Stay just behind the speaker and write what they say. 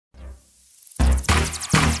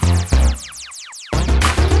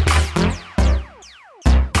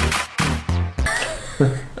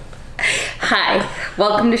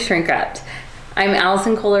Welcome to Shrink Wrapped. I'm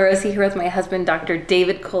Allison Colarosi here with my husband, Dr.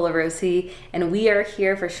 David Colarosi, and we are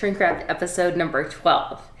here for Shrink Wrapped episode number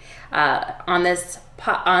 12. On this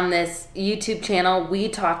YouTube channel, we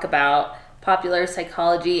talk about popular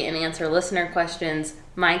psychology and answer listener questions,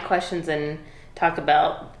 my questions, and talk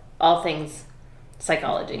about all things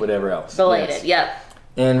psychology. Whatever else. Related, yes. Yep.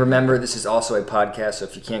 And remember, this is also a podcast, so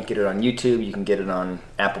if you can't get it on YouTube, you can get it on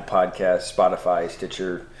Apple Podcasts, Spotify,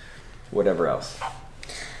 Stitcher, whatever else.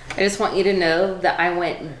 I just want you to know that I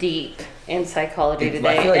went deep in psychology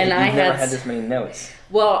today. I feel like and you've I never had this many notes.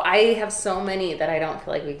 Well, I have so many that I don't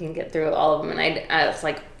feel like we can get through all of them. And I was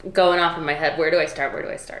like going off in my head, where do I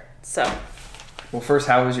start? So. Well, first,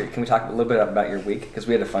 can we talk a little bit about your week? Because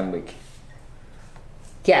we had a fun week.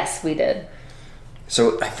 Yes, we did.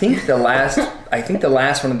 So I think the last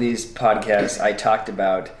one of these podcasts, I talked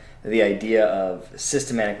about the idea of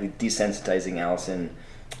systematically desensitizing Allison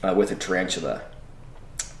with a tarantula.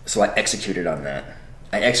 So I executed on that.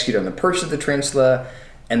 I executed on the purchase of the tarantula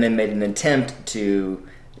and then made an attempt to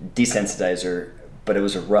desensitize her, but I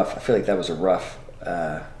feel like that was a rough,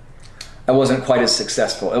 I wasn't quite as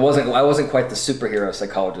successful. I wasn't quite the superhero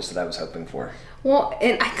psychologist that I was hoping for. Well,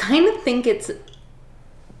 and I kind of think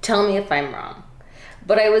tell me if I'm wrong,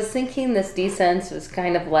 but I was thinking this desens was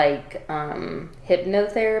kind of like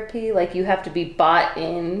hypnotherapy, like you have to be bought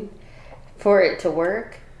in for it to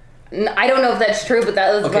work. I don't know if that's true, but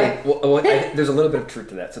that was okay. There's a little bit of truth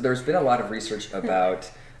to that. So there's been a lot of research about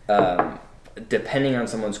depending on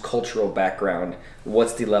someone's cultural background,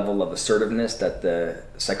 what's the level of assertiveness that the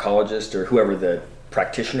psychologist or whoever the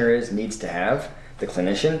practitioner is needs to have, the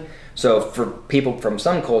clinician. So for people from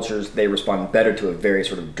some cultures, they respond better to a very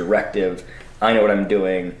sort of directive, I know what I'm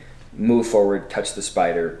doing, move forward, touch the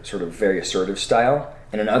spider, sort of very assertive style.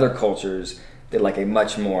 And in other cultures, they like a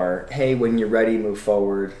much more, hey, when you're ready, move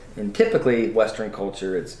forward. And typically, Western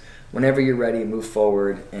culture, it's whenever you're ready, move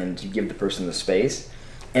forward, and you give the person the space.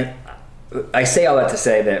 And I say all that to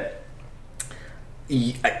say that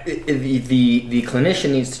the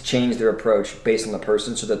clinician needs to change their approach based on the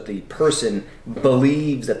person so that the person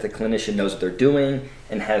believes that the clinician knows what they're doing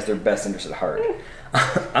and has their best interest at heart.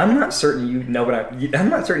 I'm not certain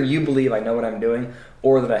you believe I know what I'm doing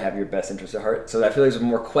or that I have your best interest at heart. So I feel like there's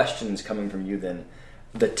more questions coming from you than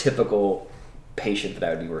the typical patient that I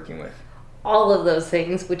would be working with. All of those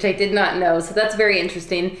things, which I did not know. So that's very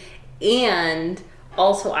interesting. And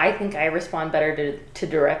also, I think I respond better to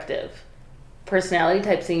directive personality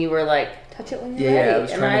types. And you were like, touch it when you're ready.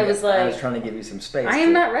 I was trying to give you some space. I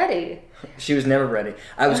am not ready. She was never ready.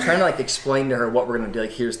 I was trying to explain to her what we're going to do.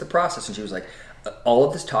 Like, here's the process. And she was like, all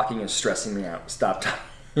of this talking is stressing me out. Stop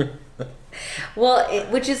talking. Well,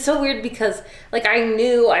 which is so weird because I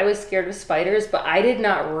knew I was scared of spiders, but I did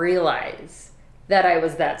not realize that I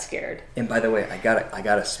was that scared. And by the way, I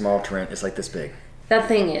got a small tarantula. It's like this big. That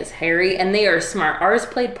thing is hairy, and they are smart. Ours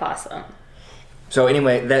played possum. So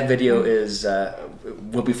anyway, that video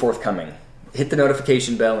will be forthcoming. Hit the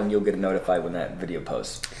notification bell and you'll get notified when that video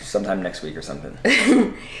posts sometime next week or something.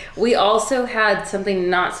 We also had something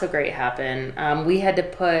not so great happen. We had to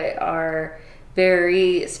put our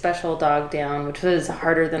very special dog down, which was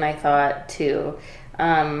harder than I thought to.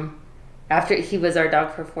 After he was our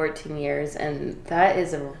dog for 14 years, and that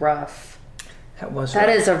is rough. That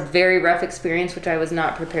is a very rough experience, which I was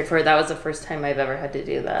not prepared for. That was the first time I've ever had to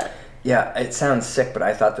do that. Yeah, it sounds sick, but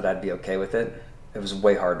I thought that I'd be okay with it. It was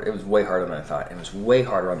way harder. It was way harder than I thought. It was way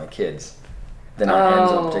harder on the kids than on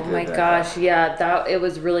Enzo in particular. Oh my gosh, yeah, it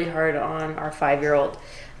was really hard on our 5-year-old.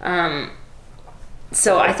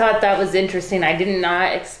 So I thought that was interesting. I did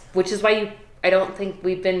not, which is why I don't think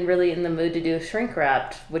we've been really in the mood to do shrink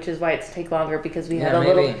wrapped, which is why it's take longer because we had a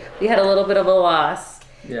little bit of a loss.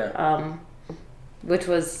 Yeah. Which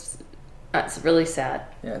was really sad.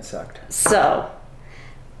 Yeah, it sucked. So,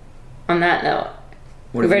 on that note,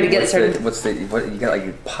 we're ready to get started. You got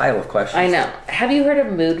a pile of questions. I know. Have you heard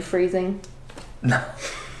of mood freezing? No.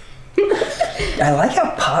 I like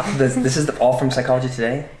how this is all from Psychology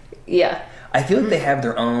Today. Yeah. I feel like they have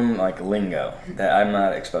their own lingo that I'm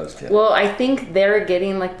not exposed to. Well, I think they're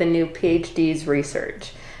getting the new PhDs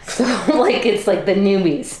research. So it's the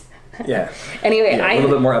newbies. Yeah. Anyway, a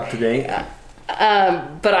little bit more up to date.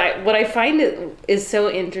 But what I find is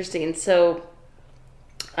so interesting. So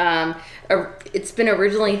it's been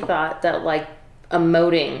originally thought that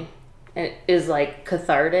emoting is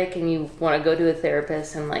cathartic and you want to go to a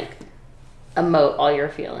therapist and emote all your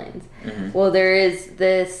feelings. Mm-hmm. Well, there is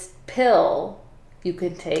this pill you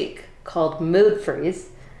can take called Mood Freeze.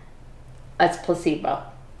 That's placebo.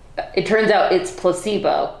 It turns out it's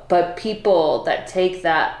placebo, but people that take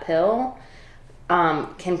that pill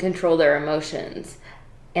can control their emotions.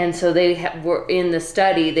 And so they were in the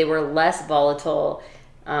study, they were less volatile,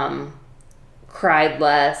 cried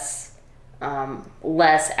less,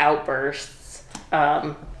 less outbursts,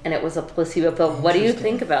 and it was a placebo pill. What do you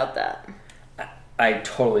think about that? I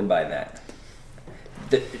totally buy that.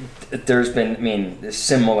 There's been,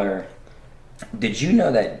 similar. Did you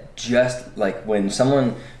know that just like when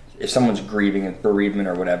if someone's grieving a bereavement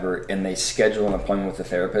or whatever, and they schedule an appointment with a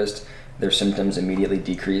therapist, their symptoms immediately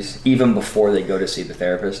decrease, even before they go to see the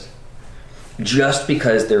therapist? Just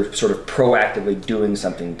because they're sort of proactively doing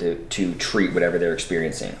something to treat whatever they're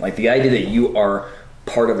experiencing. Like the idea that you are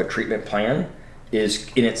part of a treatment plan is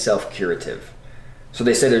in itself curative. So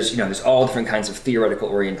they say there's all different kinds of theoretical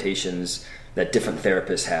orientations that different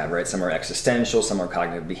therapists have, right? Some are existential, some are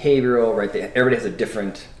cognitive behavioral, right? Everybody has a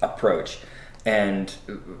different approach. And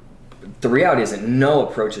the reality is that no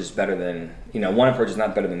approach is better than, one approach is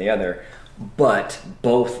not better than the other, but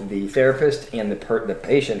both the therapist and the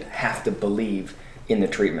patient have to believe in the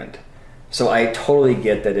treatment. So I totally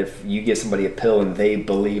get that if you give somebody a pill and they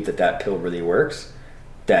believe that pill really works,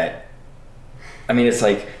 it's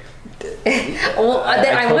like... Well,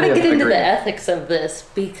 I want to get into the ethics of this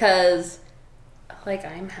because,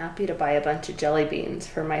 I'm happy to buy a bunch of jelly beans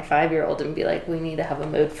for my 5-year-old and be like, we need to have a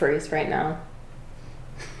mood freeze right now.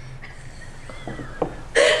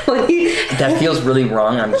 That feels really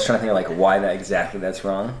wrong. I'm just trying to think why that's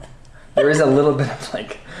wrong. There is a little bit of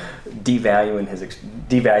devaluing his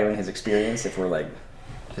experience if we're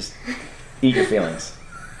just eat your feelings.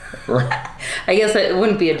 I guess it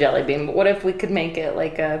wouldn't be a jelly bean, but what if we could make it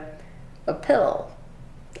like a pill,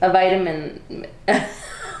 a vitamin?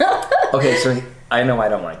 Okay, so I know I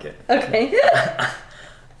don't like it. Okay.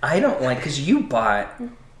 I don't like, because you bought.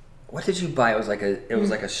 What did you buy? It was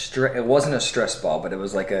it wasn't a stress ball, but it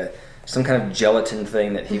was some kind of gelatin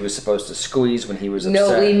thing that he was supposed to squeeze when he was upset.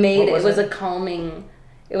 No, we made it was a calming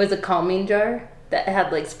jar that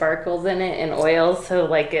had sparkles in it and oil,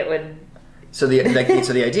 so it would. So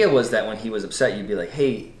the idea was that when he was upset, you'd be like,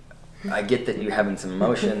 "Hey, I get that you're having some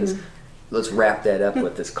emotions. Let's wrap that up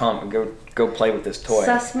with this calm. Go play with this toy."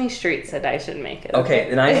 Sesame Street said I should make it. Okay,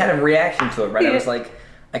 and I had a reaction to it. Right, I was like,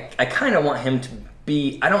 I kind of want him to.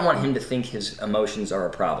 I don't want him to think his emotions are a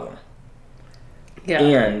problem. Yeah.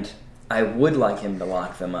 And I would like him to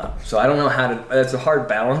lock them up. So I don't know how to. That's a hard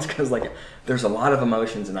balance because there's a lot of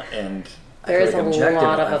emotions and I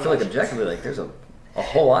feel like objectively there's a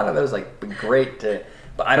whole lot of those great to.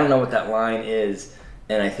 But I don't know what that line is,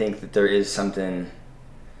 and I think that there is something.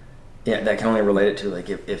 Yeah, that can only relate it to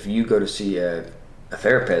if you go to see a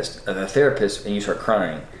therapist and you start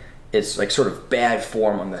crying. It's sort of bad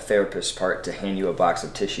form on the therapist's part to hand you a box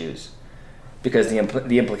of tissues, because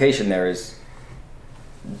the implication there is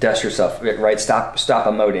dust yourself, right? Stop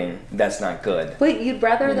emoting. That's not good. Wait, you'd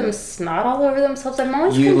rather them snot all over themselves? I'm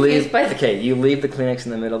always confused by. Okay, you leave the Kleenex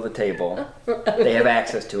in the middle of the table. They have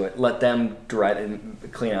access to it. Let them dry and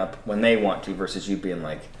clean up when they want to, versus you being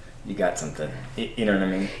you got something. You know what I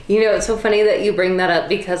mean? It's so funny that you bring that up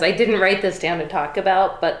because I didn't write this down to talk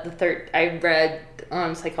about, but I read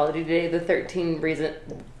on Psychology Today the 13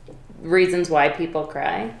 reasons why people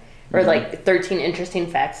cry, or 13 interesting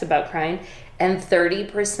facts about crying, and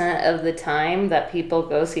 30% of the time that people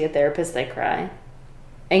go see a therapist, they cry,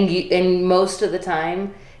 and most of the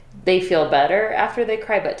time they feel better after they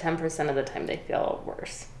cry, but 10% of the time they feel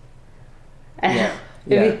worse. Yeah.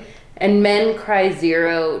 Yeah. And men cry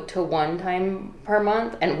 0 to 1 time per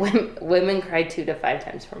month, and women cry 2 to 5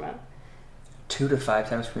 times per month. 2 to 5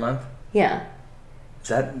 times per month? Yeah.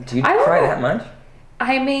 Do you cry that much?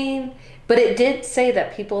 But it did say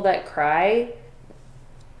that people that cry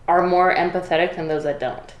are more empathetic than those that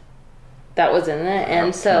don't. That was in it,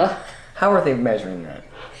 and so. How are they measuring that?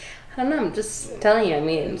 I don't know. I'm just telling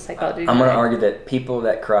you. Psychology. I'm going to argue that people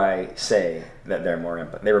that cry say that they're more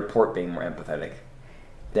they report being more empathetic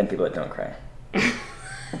than people that don't cry.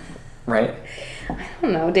 Right? I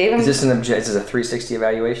don't know, Dave. Is this a 360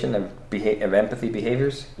 evaluation of empathy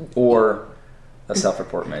behaviors, or a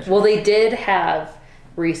self-report measure? Well, they did have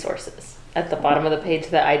resources at the bottom of the page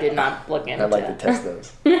that I did not look into. I'd like to test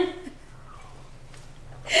those.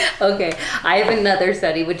 Okay, I have another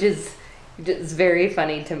study which is very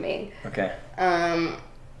funny to me. Okay.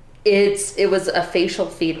 It was a facial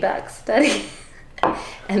feedback study,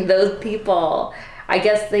 and those people, I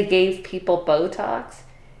guess they gave people Botox,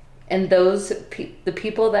 and the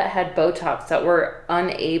people that had Botox that were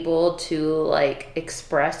unable to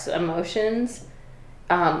express emotions,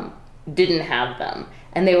 didn't have them,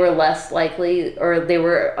 and they were less likely, or they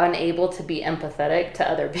were unable to be empathetic to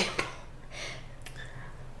other people.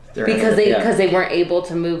 because they weren't able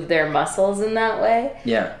to move their muscles in that way.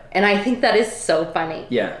 Yeah. And I think that is so funny.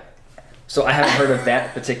 Yeah. So I haven't heard of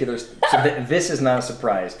that particular. So this is not a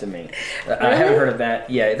surprise to me. Really? I haven't heard of that.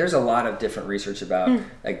 Yeah, there's a lot of different research about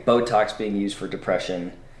like Botox being used for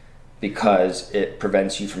depression because it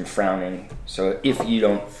prevents you from frowning. So if you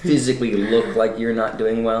don't physically look like you're not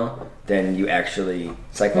doing well, then you actually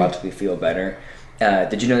psychologically feel better.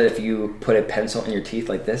 Did you know that if you put a pencil in your teeth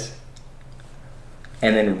like this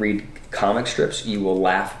and then read comic strips, you will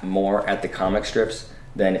laugh more at the comic strips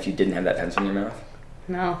than if you didn't have that pencil in your mouth?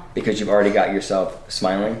 No. Because you've already got yourself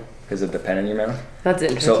smiling because of the pen in your mouth. That's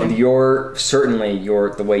interesting. So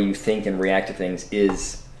the way you think and react to things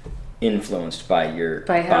is influenced by your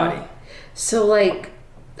body. So like,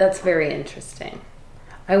 that's very interesting.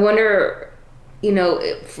 I wonder,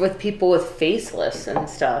 with people with facelifts and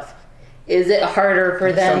stuff, is it harder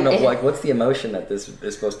for them? I don't know, like, what's the emotion that this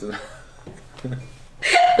is supposed to...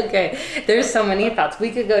 Okay, there's so many thoughts. We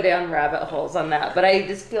could go down rabbit holes on that, but I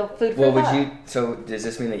just feel food for thought. So does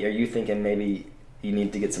this mean that, are you thinking maybe you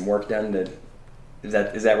need to get some work done? Is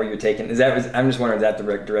that where you're taking? I'm just wondering, is that the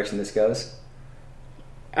direction this goes?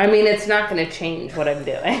 I mean, it's not going to change what I'm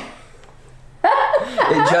doing.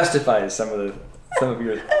 It justifies some of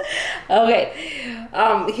your... Okay,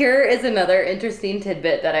 here is another interesting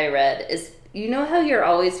tidbit that I read. Is how you're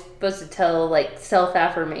always supposed to tell like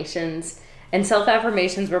self-affirmations, and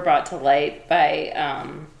self-affirmations were brought to light by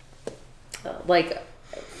like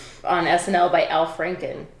on SNL by Al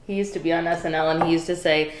Franken. He used to be on SNL and he used to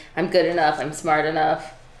say, "I'm good enough, I'm smart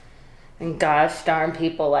enough, and gosh darn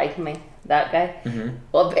people like me." That guy. Mm-hmm.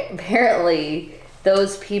 Well, apparently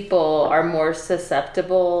those people are more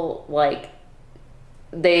susceptible, like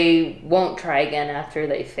they won't try again after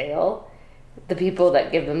they fail. The people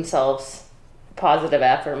that give themselves positive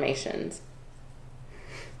affirmations.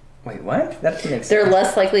 Wait, what? That doesn't make sense. They're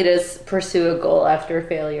less likely to pursue a goal after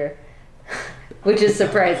failure, which is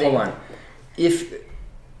surprising. Hold on. If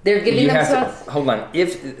they're giving themselves... Hold on.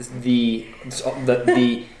 If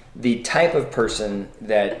the type of person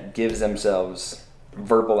that gives themselves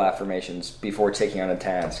verbal affirmations before taking on a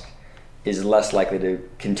task is less likely to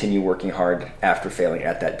continue working hard after failing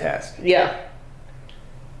at that task. Yeah.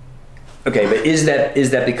 Okay, but is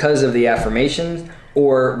that because of the affirmations,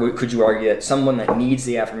 or could you argue that someone that needs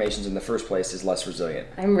the affirmations in the first place is less resilient?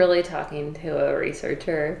 I'm really talking to a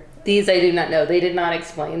researcher. These I do not know. They did not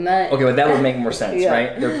explain that. Okay, but that would make more sense, Yeah.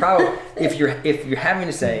 right? They're probably if you're having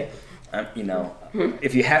to say,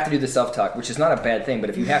 if you have to do the self-talk, which is not a bad thing, but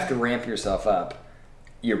if you have to ramp yourself up,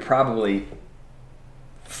 you're probably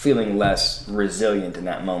feeling less resilient in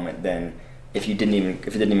that moment than if it didn't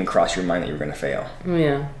even cross your mind that you were going to fail.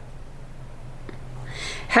 Yeah.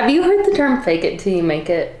 Have you heard the term "fake it till you make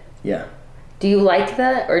it"? Yeah. Do you like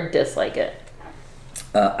that or dislike it?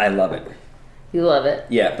 I love it. You love it?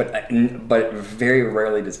 Yeah, but very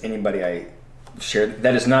rarely does anybody I share.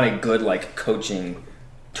 That is not a good like coaching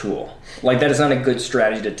tool. Like that is not a good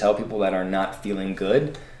strategy to tell people that are not feeling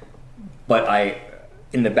good. But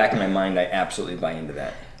in the back of my mind, I absolutely buy into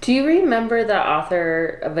that. Do you remember the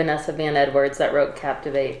author Vanessa Van Edwards that wrote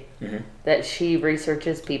Captivate? Mm-hmm. That she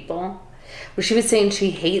researches people? Well, she was saying she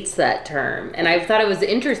hates that term. And I thought it was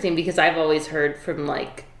interesting because I've always heard from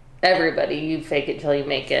like everybody, you fake it till you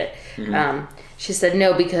make it. Mm-hmm. She said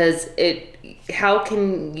no, because how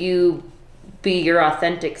can you be your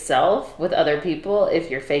authentic self with other people if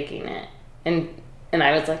you're faking it? And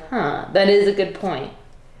I was like, that is a good point.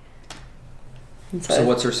 So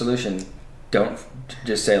what's her solution? Don't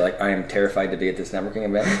just say like, I am terrified to be at this networking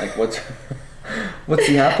event. Like what's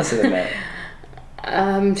the opposite of that?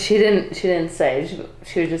 She didn't say.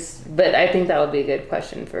 She was just. But I think that would be a good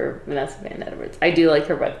question for Vanessa Van Edwards. I do like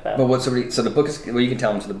her book though. But so the book is. Well, you can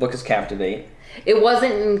tell them. So the book is Captivate. It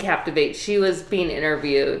wasn't in Captivate. She was being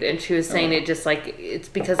interviewed, and she was saying it just like it's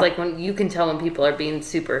because like when you can tell when people are being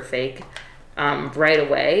super fake, right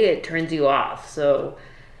away it turns you off. So,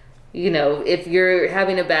 if you're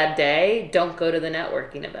having a bad day, don't go to the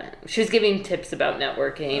networking event. She was giving tips about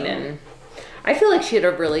networking, and I feel like she had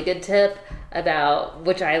a really good tip about,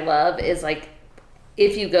 which I love, is like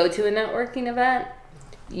if you go to a networking event,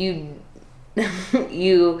 you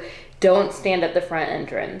don't stand at the front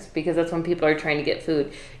entrance because that's when people are trying to get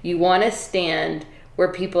food. You want to stand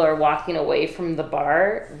where people are walking away from the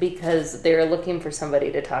bar because they're looking for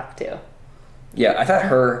somebody to talk to. Yeah, I thought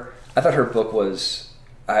her book was.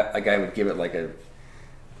 I would give it like a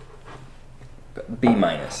B-.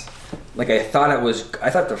 Like I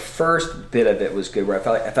thought the first bit of it was good. Where I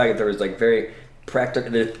thought like there was like very practical.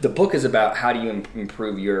 The book is about how do you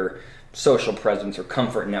improve your social presence or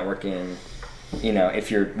comfort networking.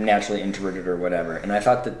 if you're naturally introverted or whatever. And I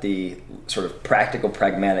thought that the sort of practical,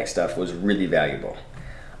 pragmatic stuff was really valuable.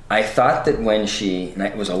 I thought that when and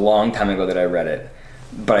it was a long time ago that I read it,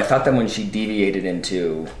 but I thought that when she deviated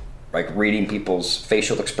into like reading people's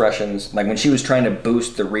facial expressions, like when she was trying to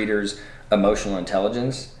boost the reader's emotional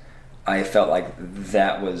intelligence, I felt like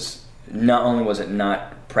that was, not only was it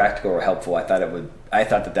not practical or helpful, I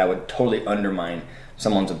thought that would totally undermine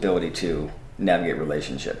someone's ability to navigate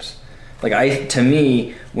relationships. Like to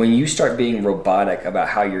me, when you start being robotic about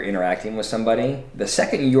how you're interacting with somebody, the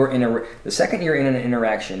second you're in an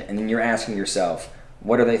interaction and then you're asking yourself,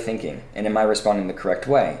 what are they thinking? And am I responding the correct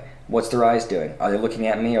way? What's their eyes doing? Are they looking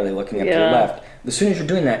at me? Are they looking up to the left? As soon as you're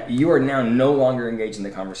doing that, you are now no longer engaged in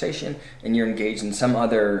the conversation, and you're engaged in some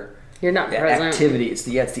other You're not present. activity. It's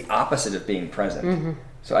the opposite of being present. Mm-hmm.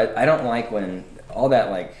 So I don't like when all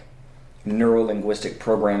that like neuro-linguistic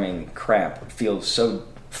programming crap feels so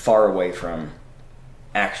far away from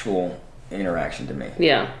actual interaction to me.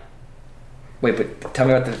 Yeah. Wait, but tell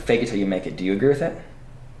me about the fake it till you make it. Do you agree with it?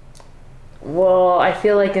 Well, I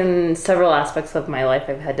feel like in several aspects of my life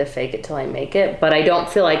I've had to fake it till I make it, but I don't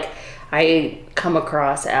feel like I come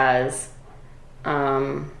across as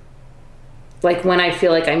like when I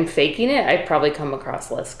feel like I'm faking it, I probably come across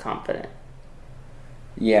less confident.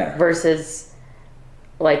 Yeah. Versus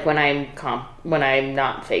like when I'm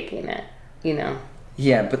not faking it,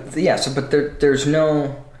 Yeah, but there's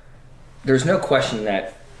no question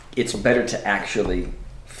that it's better to actually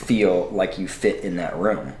feel like you fit in that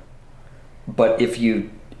room. But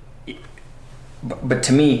but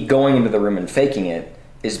to me, going into the room and faking it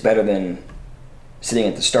is better than sitting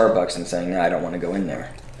at the Starbucks and saying, no, I don't want to go in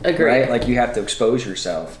there. Agree. Right? Like you have to expose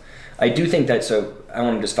yourself. I do think that, so I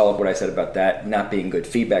want to just follow up what I said about that not being good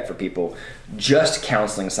feedback for people. Just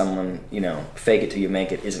counseling someone, fake it till you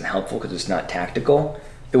make it isn't helpful because it's not tactical.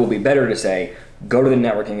 It will be better to say, go to the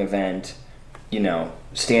networking event,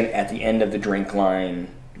 stand at the end of the drink line,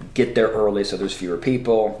 get there early so there's fewer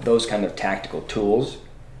people. Those kind of tactical tools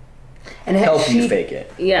and help you fake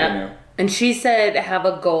it. Yeah. And she said have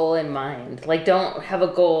a goal in mind. Like don't have a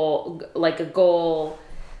goal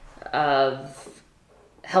of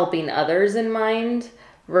helping others in mind,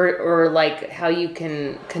 or like how you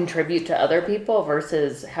can contribute to other people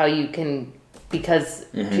versus how you can, because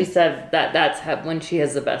she said that's when she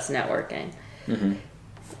has the best networking. Mm-hmm.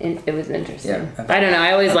 And it was interesting. Yeah. I don't know.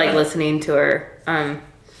 I always like listening to her. I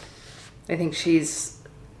think she's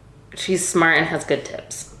smart and has good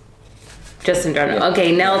tips. Just in general. Yeah.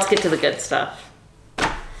 Okay, now let's get to the good stuff.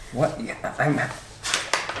 What? Yeah,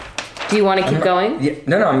 Do you want to keep going? Yeah,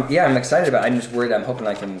 no. I'm excited about it. I'm just worried. I'm hoping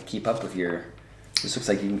I can keep up with your. This looks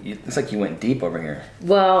like you went deep over here.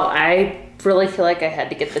 Well, I really feel like I had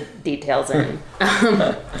to get the details in.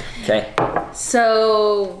 Okay.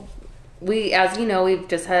 So, as you know, we've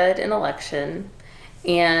just had an election,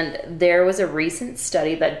 and there was a recent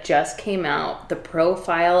study that just came out, the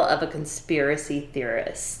profile of a conspiracy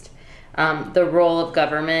theorist, the role of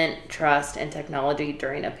government, trust, and technology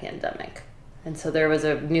during a pandemic. And so there was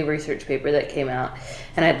a new research paper that came out,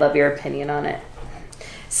 and I'd love your opinion on it.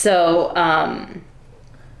 So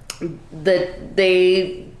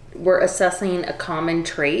they were assessing a common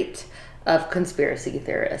trait of conspiracy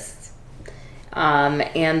theorists.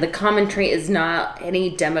 And the common trait is not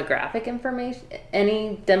any demographic information,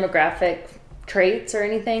 any demographic traits or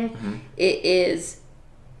anything. Mm-hmm. It is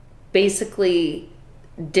basically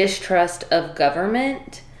distrust of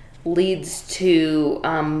government leads to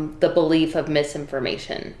the belief of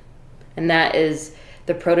misinformation. And that is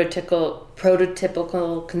the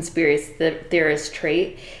prototypical conspiracy theorist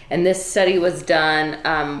trait. And this study was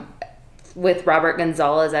done with Robert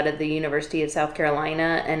Gonzalez out of the University of South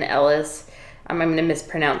Carolina and Ellis, I'm going to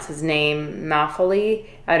mispronounce his name, Maffoli,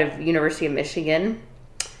 out of University of Michigan.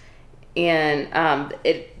 And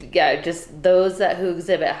just those who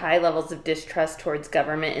exhibit high levels of distrust towards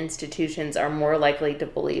government institutions are more likely to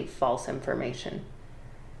believe false information.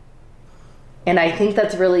 And I think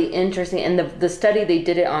that's really interesting. And the study they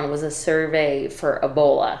did it on was a survey for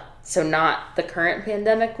Ebola. So not the current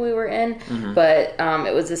pandemic we were in, mm-hmm. but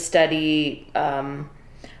it was a study of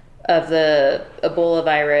the Ebola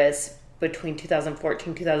virus between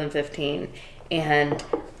 2014 2015. And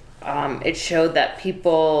it showed that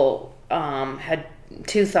people had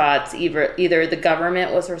two thoughts. Either the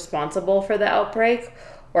government was responsible for the outbreak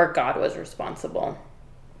or God was responsible.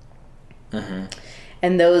 Mm-hmm.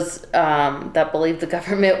 And those that believed the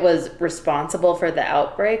government was responsible for the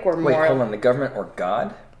outbreak were more... Wait, hold on. The government or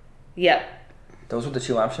God? Yep. Those were the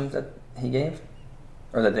two options that he gave?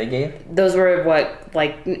 Or that they gave? Those were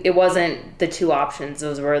it wasn't the two options.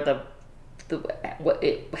 Those were the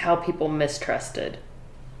how people mistrusted.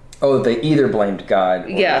 Oh, they either blamed God or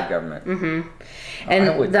the government. Mm-hmm.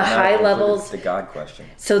 And the high levels, the God question.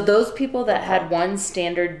 So those people that had one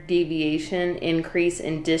standard deviation increase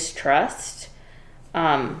in distrust,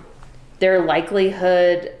 their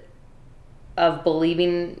likelihood of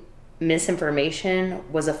believing misinformation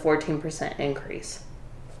was a 14% increase.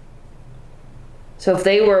 So if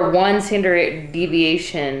they were one standard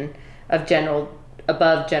deviation of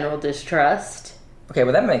above general distrust. Okay,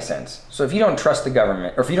 well that makes sense. So if you don't trust the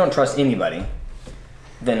government, or if you don't trust anybody,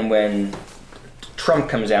 then when Trump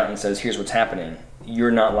comes out and says, "Here's what's happening,"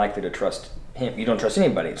 you're not likely to trust him. You don't trust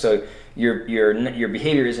anybody. So your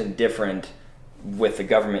behavior isn't different with the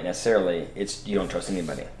government necessarily. It's you don't trust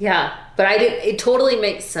anybody. Yeah, but it totally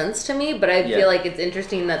makes sense to me. But I feel like it's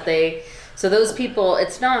interesting that so those people,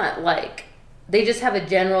 it's not like they just have a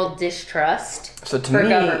general distrust for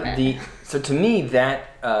government. So to me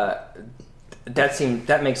that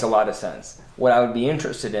that makes a lot of sense. What I would be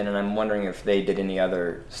interested in, and I'm wondering if they did any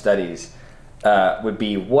other studies, would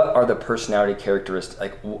be what are the personality characteristics,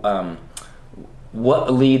 like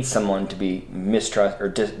what leads someone to be mistrust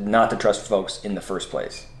or not to trust folks in the first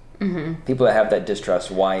place? Mm-hmm. People that have that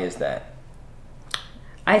distrust, why is that?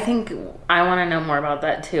 I think I want to know more about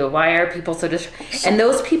that too. Why are people so and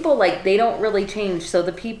those people, like, they don't really change. So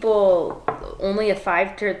the people,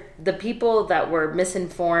 the people that were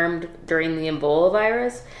misinformed during the Ebola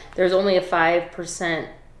virus, there's only a 5%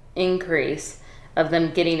 increase of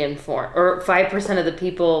them getting informed, or 5% of the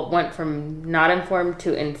people went from not informed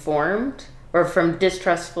to informed, or from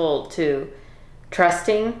distrustful to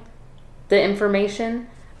trusting the information.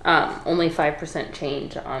 Only 5%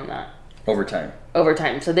 change on that. Over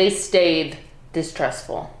time. So they stayed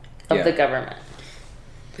distrustful of the government.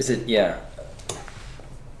 Is it? Yeah.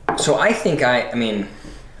 So I think I mean,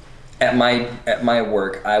 at my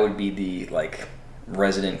work, I would be the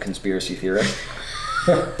resident conspiracy theorist.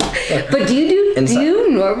 But do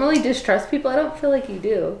you normally distrust people? I don't feel like you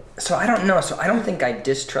do. So I don't know. So I don't think I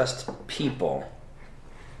distrust people.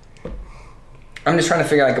 I'm just trying to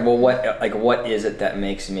figure out what is it that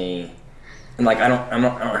makes me, and I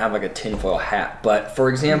don't have a tinfoil hat. But for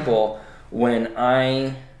example, when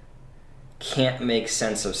I can't make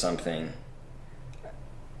sense of something,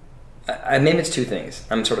 maybe it's two things.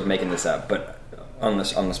 I'm sort of making this up, but on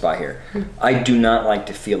the spot here, I do not like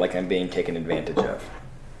to feel like I'm being taken advantage of.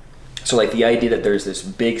 So the idea that there's this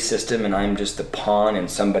big system and I'm just the pawn in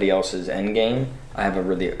somebody else's end game,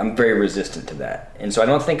 I'm very resistant to that. And so I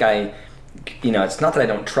don't think it's not that I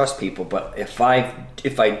don't trust people, but if I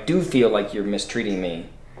do feel like you're mistreating me,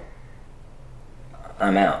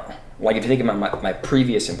 I'm out. Like if you think about my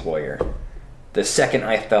previous employer, the second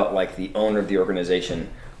I felt like the owner of the organization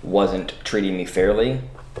wasn't treating me fairly,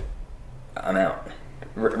 I'm out.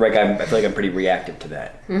 I feel like I'm pretty reactive to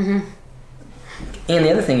that. Mm-hmm. And the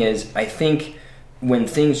other thing is, I think when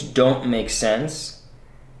things don't make sense,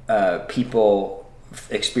 people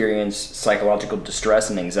experience psychological distress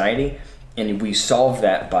and anxiety, and we solve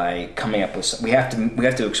that by coming up with. We have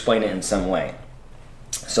to explain it in some way.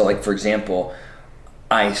 So, for example,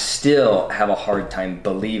 I still have a hard time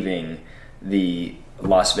believing the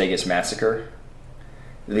Las Vegas massacre.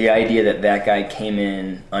 The idea that guy came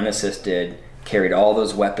in unassisted, carried all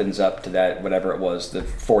those weapons up to that, whatever it was, the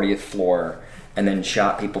 40th floor, and then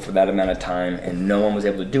shot people for that amount of time, and no one was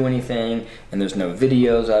able to do anything, and there's no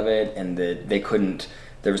videos of it, and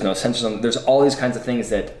there was no censorship. There's all these kinds of things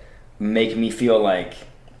that make me feel like,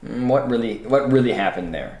 what really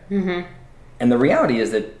happened there? Mm-hmm. And the reality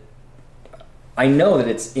is that I know that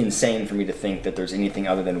it's insane for me to think that there's anything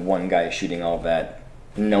other than one guy shooting all of that.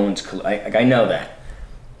 No one's, I know that.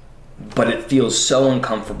 But it feels so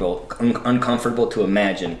uncomfortable to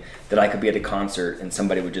imagine that I could be at a concert and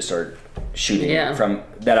somebody would just start shooting from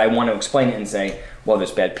that. I want to explain it and say, well,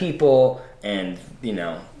 there's bad people, and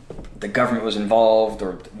the government was involved,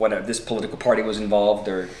 or whatever, this political party was involved,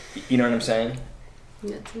 or you know what I'm saying?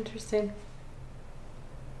 That's interesting.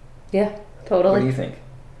 Yeah, totally. What do you think?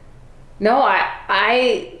 No,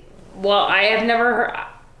 I have never heard.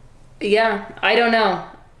 Yeah, I don't know.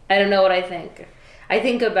 I don't know what I think. I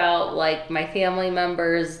think about my family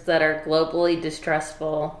members that are globally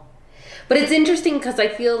distrustful. But it's interesting because I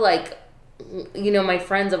feel like, my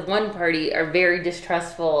friends of one party are very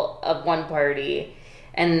distrustful of one party,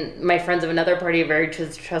 and my friends of another party are very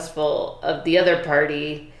distrustful of the other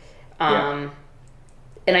party.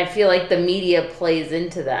 And I feel like the media plays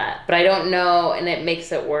into that. But I don't know, and it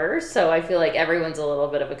makes it worse. So I feel like everyone's a little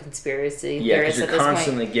bit of a conspiracy theorist at this point. Yeah,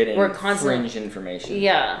 because you're constantly getting fringe information.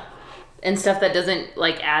 Yeah. And stuff that doesn't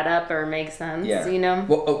add up or make sense,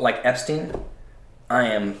 Well, like Epstein, I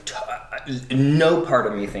am. No part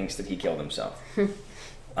of me thinks that he killed himself.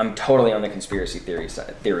 I'm totally on the conspiracy theorist side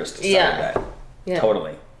of that. Yeah.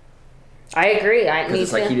 Totally. I agree. Because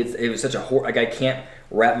it's like it was such a like I can't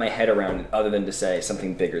wrap my head around it other than to say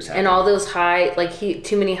something bigger's happening. And all those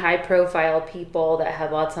too many high profile people that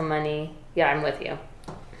had lots of money. Yeah, I'm with you.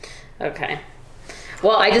 Okay.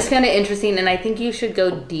 Well, I just found it interesting, and I think you should go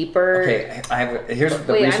deeper. Okay, here's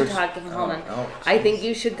the research. I'm talking. Hold on. I think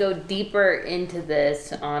you should go deeper into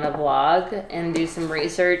this on a blog and do some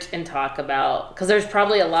research and talk about, because there's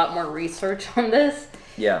probably a lot more research on this.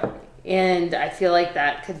 Yeah. And I feel like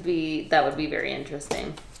that would be very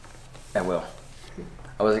interesting. I will.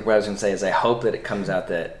 What I was going to say is I hope that it comes out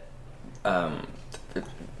that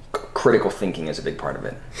critical thinking is a big part of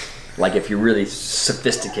it. Like if you're really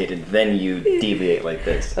sophisticated, then you deviate like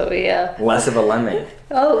this. Oh yeah. Less of a lemming.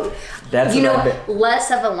 Oh, that's less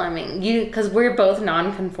of a lemming. Because we're both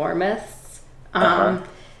nonconformists. I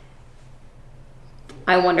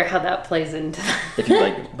wonder how that plays into that. If you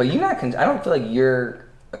like, but you're not. I don't feel like you're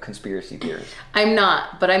a conspiracy theorist. I'm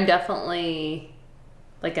not, but I'm definitely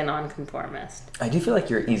like a nonconformist. I do feel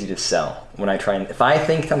like you're easy to sell when I try and if I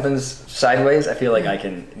think something's sideways, I feel like I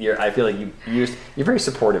feel like you're very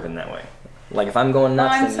supportive in that way. Like if I'm going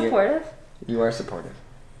nuts, I'm supportive. You are supportive.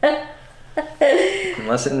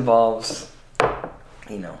 Unless it involves,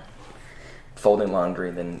 folding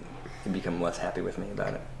laundry, then you become less happy with me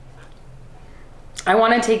about it. I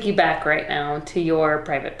want to take you back right now to your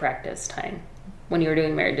private practice time when you were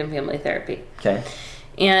doing marriage and family therapy. Okay.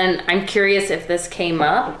 And I'm curious if this came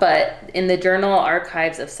up, but in the Journal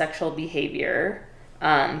Archives of Sexual Behavior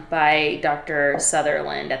by Dr.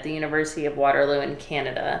 Sutherland at the University of Waterloo in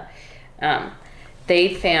Canada,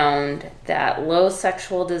 they found that low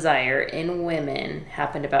sexual desire in women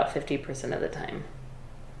happened about 50% of the time.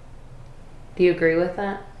 Do you agree with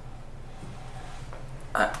that?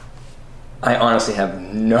 I honestly have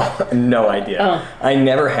no idea. Oh. I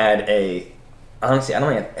never had honestly, I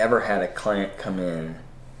don't think I've ever had a client come in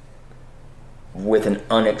with an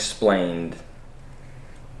unexplained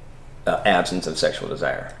absence of sexual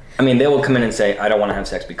desire. I mean, they will come in and say, I don't want to have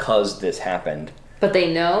sex because this happened. But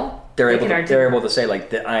they know? They're able to say,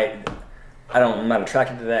 like, I'm not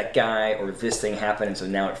attracted to that guy, or this thing happened, and so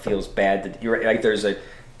now it feels bad. That you're like,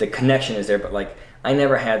 the connection is there, but like, I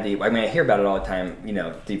never had I hear about it all the time,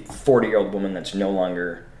 the 40-year-old woman that's no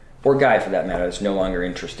longer, or guy for that matter, that's no longer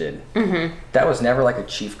interested. Mm-hmm. That was never like a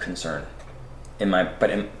chief concern in my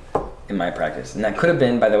practice. And that could have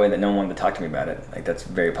been, by the way, that no one wanted to talk to me about it. Like, that's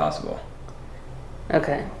very possible.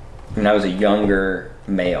 Okay. And I was a younger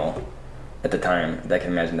male at the time that I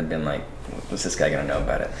can imagine them being like, what's this guy going to know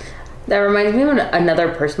about it? That reminds me of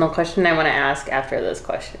another personal question I want to ask after this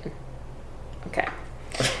question. Okay.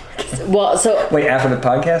 Well, so... Wait, after the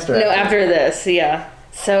podcast? Or no, after this, yeah.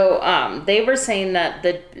 So they were saying that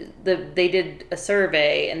they did a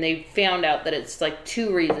survey and they found out that it's like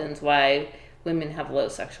 2 reasons why women have low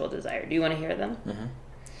sexual desire. Do you want to hear them? Mm-hmm.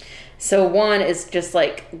 So one is just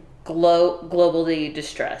like globally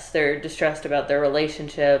distressed. They're distressed about their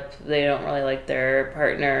relationship. They don't really like their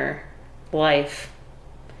partner. Life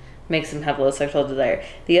makes them have low sexual desire.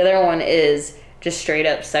 The other one is just straight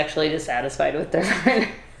up sexually dissatisfied with their partner.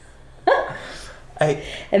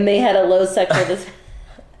 And they had a low sexual desire.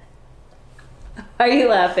 Why are you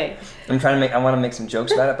laughing? I want to make some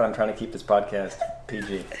jokes about it, but I'm trying to keep this podcast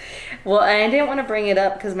PG. Well, I didn't want to bring it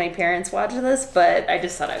up because my parents watch this, but I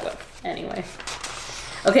just thought I would. Anyway.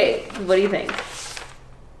 Okay, what do you think?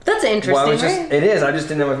 That's interesting, right? It is. I just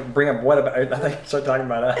didn't know what to bring up what about. I thought you'd start talking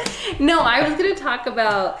about us. No, I was going to talk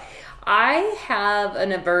about... I have an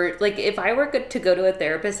like, if I were to go to a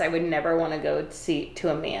therapist, I would never want to go to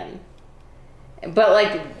a man. But,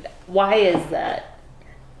 like, why is that?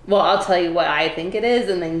 Well, I'll tell you what I think it is,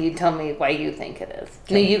 and then you tell me why you think it is.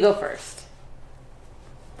 Okay. No, you go first.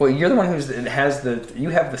 Well, you're the one you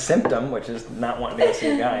have the symptom, which is not wanting to go see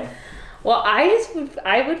a guy. Well,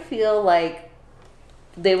 I would feel like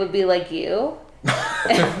they would be like you,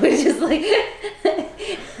 which is like...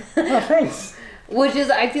 Oh, thanks. Which is,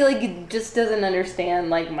 I feel like it just doesn't understand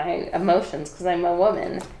like my emotions because I'm a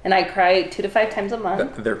woman and I cry 2 to 5 times a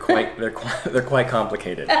month. They're quite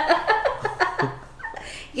complicated.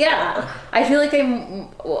 Yeah, I feel like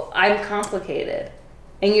I'm complicated,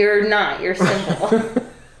 and you're not. You're simple.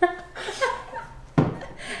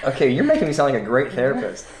 Okay, you're making me sound like a great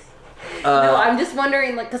therapist. No, I'm just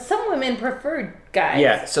wondering, like, because some women prefer guys.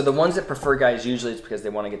 Yeah, so the ones that prefer guys usually it's because they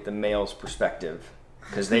want to get the male's perspective.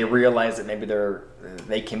 Because they realize that maybe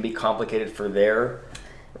they can be complicated for their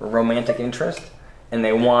romantic interest, and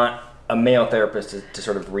they want a male therapist to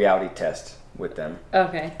sort of reality test with them.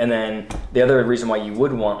 Okay. And then the other reason why you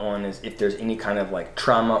would want one is if there's any kind of like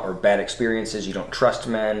trauma or bad experiences, you don't trust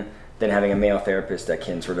men, then having a male therapist that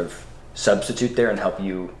can sort of substitute there and help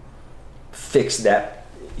you fix that,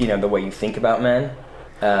 you know, the way you think about men.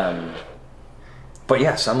 But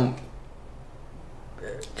yeah,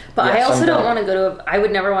 But I also don't want to go to I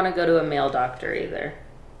would never want to go to a male doctor either.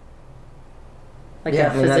 Like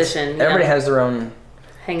a physician. Everybody has their own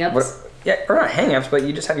hang-ups. Or not hang-ups, but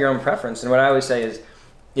you just have your own preference. And what I always say is,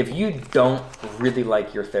 if you don't really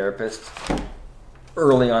like your therapist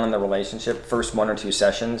early on in the relationship, first 1 or 2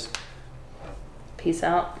 sessions, peace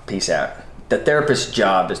out. Peace out. The therapist's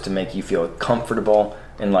job is to make you feel comfortable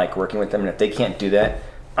and like working with them. And if they can't do that,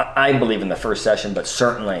 I believe in the first session, but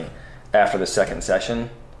certainly after the second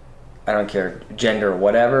session, I don't care, gender or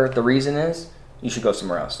whatever the reason is, you should go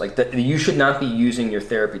somewhere else. Like you should not be using your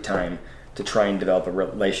therapy time to try and develop a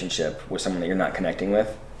relationship with someone that you're not connecting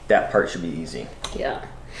with. That part should be easy. Yeah.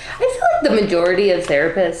 I feel like the majority of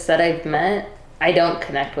therapists that I've met, I don't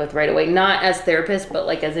connect with right away. Not as therapists, but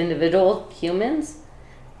like as individual humans,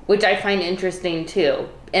 which I find interesting too.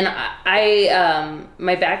 And I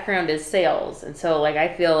my background is sales. And so like I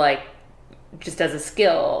feel like just as a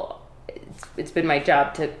skill, it's been my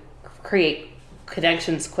job to create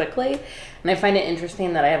connections quickly, and I find it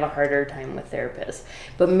interesting that I have a harder time with therapists.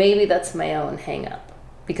 But maybe that's my own hang up,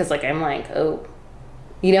 because like I'm like, oh,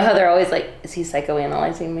 you know how they're always like, is he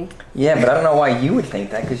psychoanalyzing me? Yeah, but I don't know why you would think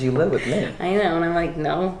that, because you live with me. I know, and I'm like,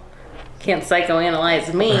 no, can't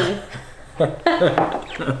psychoanalyze me. I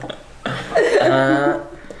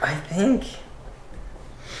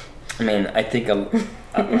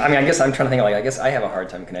guess I'm trying to think, like, I guess I have a hard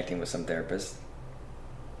time connecting with some therapists.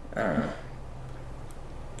 I don't know.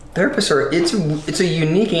 Therapists it's a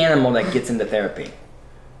unique animal that gets into therapy,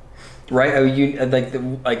 right?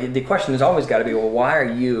 The question has always got to be, well, why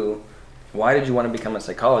did you want to become a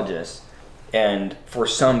psychologist? And for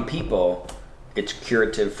some people, it's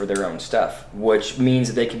curative for their own stuff, which means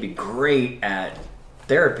that they can be great at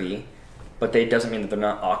therapy, but it doesn't mean that they're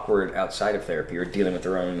not awkward outside of therapy or dealing with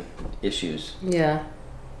their own issues. Yeah.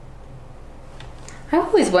 I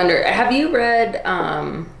always wonder, have you read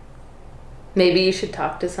Maybe You Should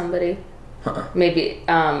Talk to Somebody? Uh-uh. Maybe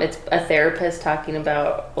it's a therapist talking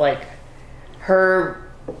about like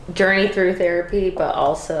her journey through therapy, but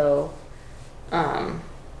also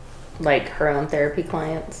like her own therapy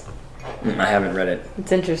clients. I haven't read it.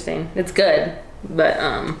 It's interesting. It's good. But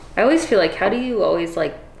I always feel like, how are you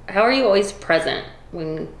always present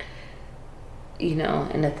when, you know,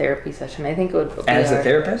 in a therapy session? I think it would be as a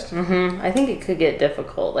therapist? Mm-hmm. I think it could get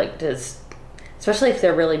difficult, like just, especially if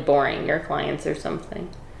they're really boring, your clients or something.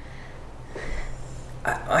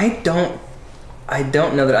 I don't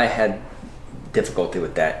know that I had difficulty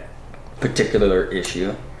with that particular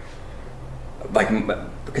issue. Like,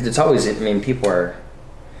 because it's always, I mean, people are,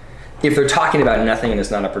 if they're talking about nothing and it's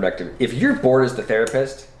not a productive, if you're bored as the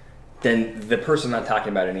therapist, then the person's not talking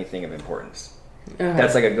about anything of importance. Okay.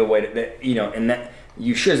 That's like a good way to, you know, and that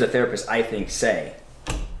you should, as a therapist, I think, say,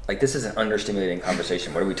 like, this is an understimulating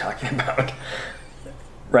conversation. What are we talking about?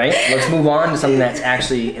 Right? Let's move on to something that's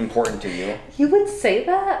actually important to you. You would say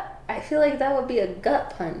that? I feel like that would be a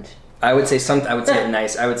gut punch. I would say it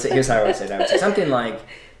nice. Here's how I would say it. I would say something like,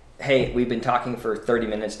 hey, we've been talking for 30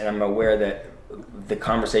 minutes and I'm aware that the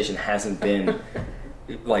conversation hasn't been,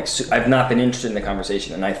 like, I've not been interested in the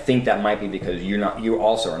conversation, and I think that might be because you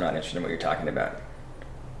also are not interested in what you're talking about.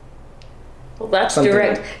 Well, that's something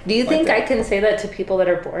direct. Do you think I can say that to people that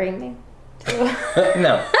are boring me?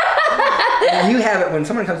 No. You have it when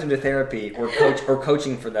someone comes into therapy or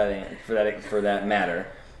coaching for that matter.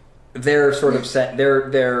 They're sort of set.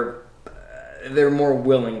 They're more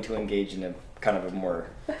willing to engage in a kind of a more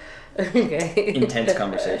intense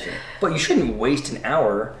conversation. But you shouldn't waste an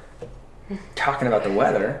hour talking about the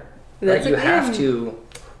weather. Right? You have to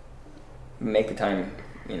make the time.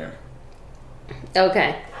 You know.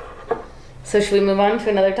 Okay. So should we move on to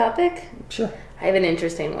another topic? Sure. I have an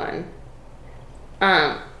interesting one.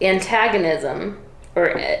 Antagonism,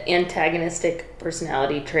 or antagonistic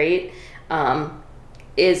personality trait,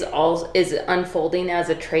 is unfolding as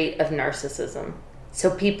a trait of narcissism. So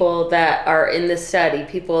people that are in this study,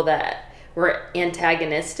 people that were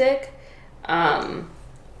antagonistic,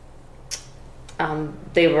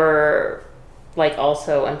 they were like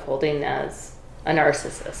also unfolding as a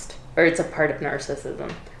narcissist, or it's a part of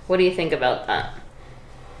narcissism. What do you think about that?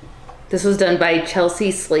 This was done by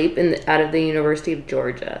Chelsea Sleep out of the University of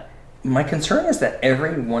Georgia. My concern is that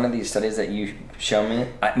every one of these studies that you show me,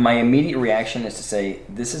 my immediate reaction is to say,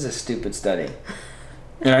 this is a stupid study.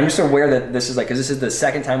 And I'm just aware that this is because this is the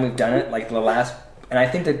second time we've done it, like the last And I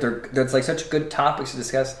think that that's like such good topics to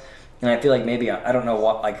discuss. And I feel like maybe, I don't know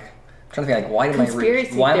what, like, I'm trying to think, like,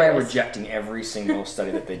 why am I rejecting every single study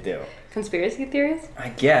that they do? Conspiracy theories? I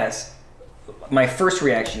guess my first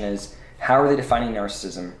reaction is, how are they defining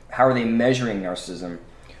narcissism? How are they measuring narcissism?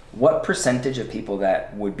 What percentage of people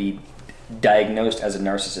that would be diagnosed as a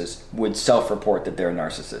narcissist would self-report that they're a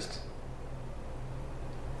narcissist?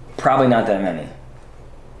 Probably not that many,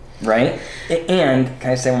 right? And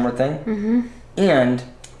can I say one more thing? Mm-hmm. And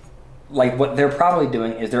like what they're probably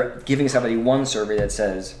doing is they're giving somebody one survey that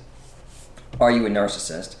says, are you a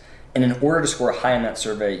narcissist? And in order to score high on that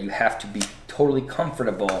survey, you have to be totally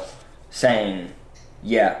comfortable saying,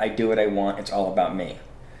 yeah, I do what I want, it's all about me.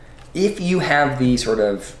 If you have the sort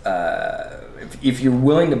of, if you're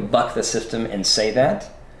willing to buck the system and say that,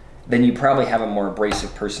 then you probably have a more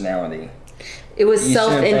abrasive personality. It was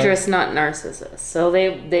self-interest, not narcissists. So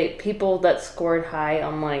they people that scored high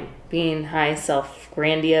on like being high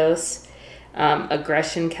self-grandiose,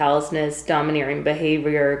 aggression, callousness, domineering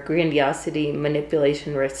behavior, grandiosity,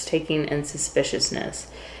 manipulation, risk-taking, and suspiciousness.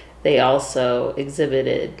 They also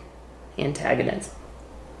exhibited antagonism.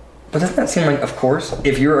 But doesn't that seem like, of course,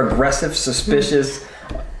 if you're aggressive, suspicious,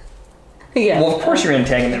 yeah. Well, of course you're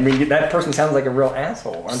antagonist. I mean, that person sounds like a real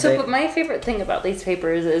asshole, aren't they? But my favorite thing about these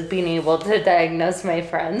papers is being able to diagnose my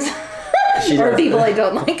friends or does. people I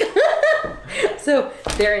don't like. So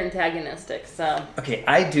they're antagonistic. So okay,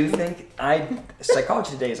 I do think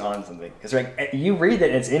Psychology Today is on something, because like you read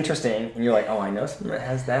it and it's interesting, and you're like, oh, I know someone that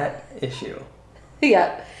has that issue.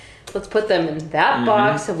 Yeah, let's put them in that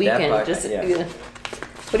box so we can box, just. Yeah.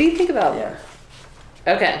 What do you think about? Yeah.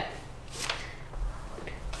 Okay.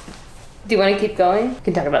 Do you want to keep going? We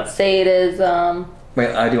can talk about sadism.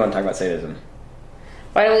 Wait, I do want to talk about sadism.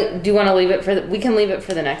 Why don't we? Do you want to leave it for? We can leave it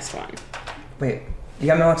for the next one. Wait, you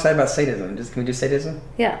got me all excited about sadism. Can we do sadism?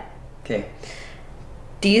 Yeah. Okay.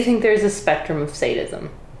 Do you think there's a spectrum of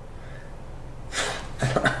sadism?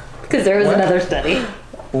 Because there was another study.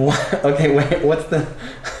 What? Okay, wait. What's the?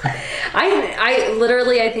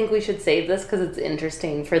 I think we should save this because it's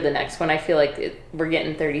interesting for the next one. I feel like we're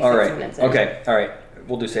getting 36 minutes in. Okay, all right.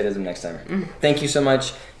 We'll do sadism next time. Thank you so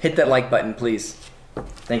much. Hit that like button, please.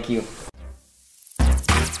 Thank you.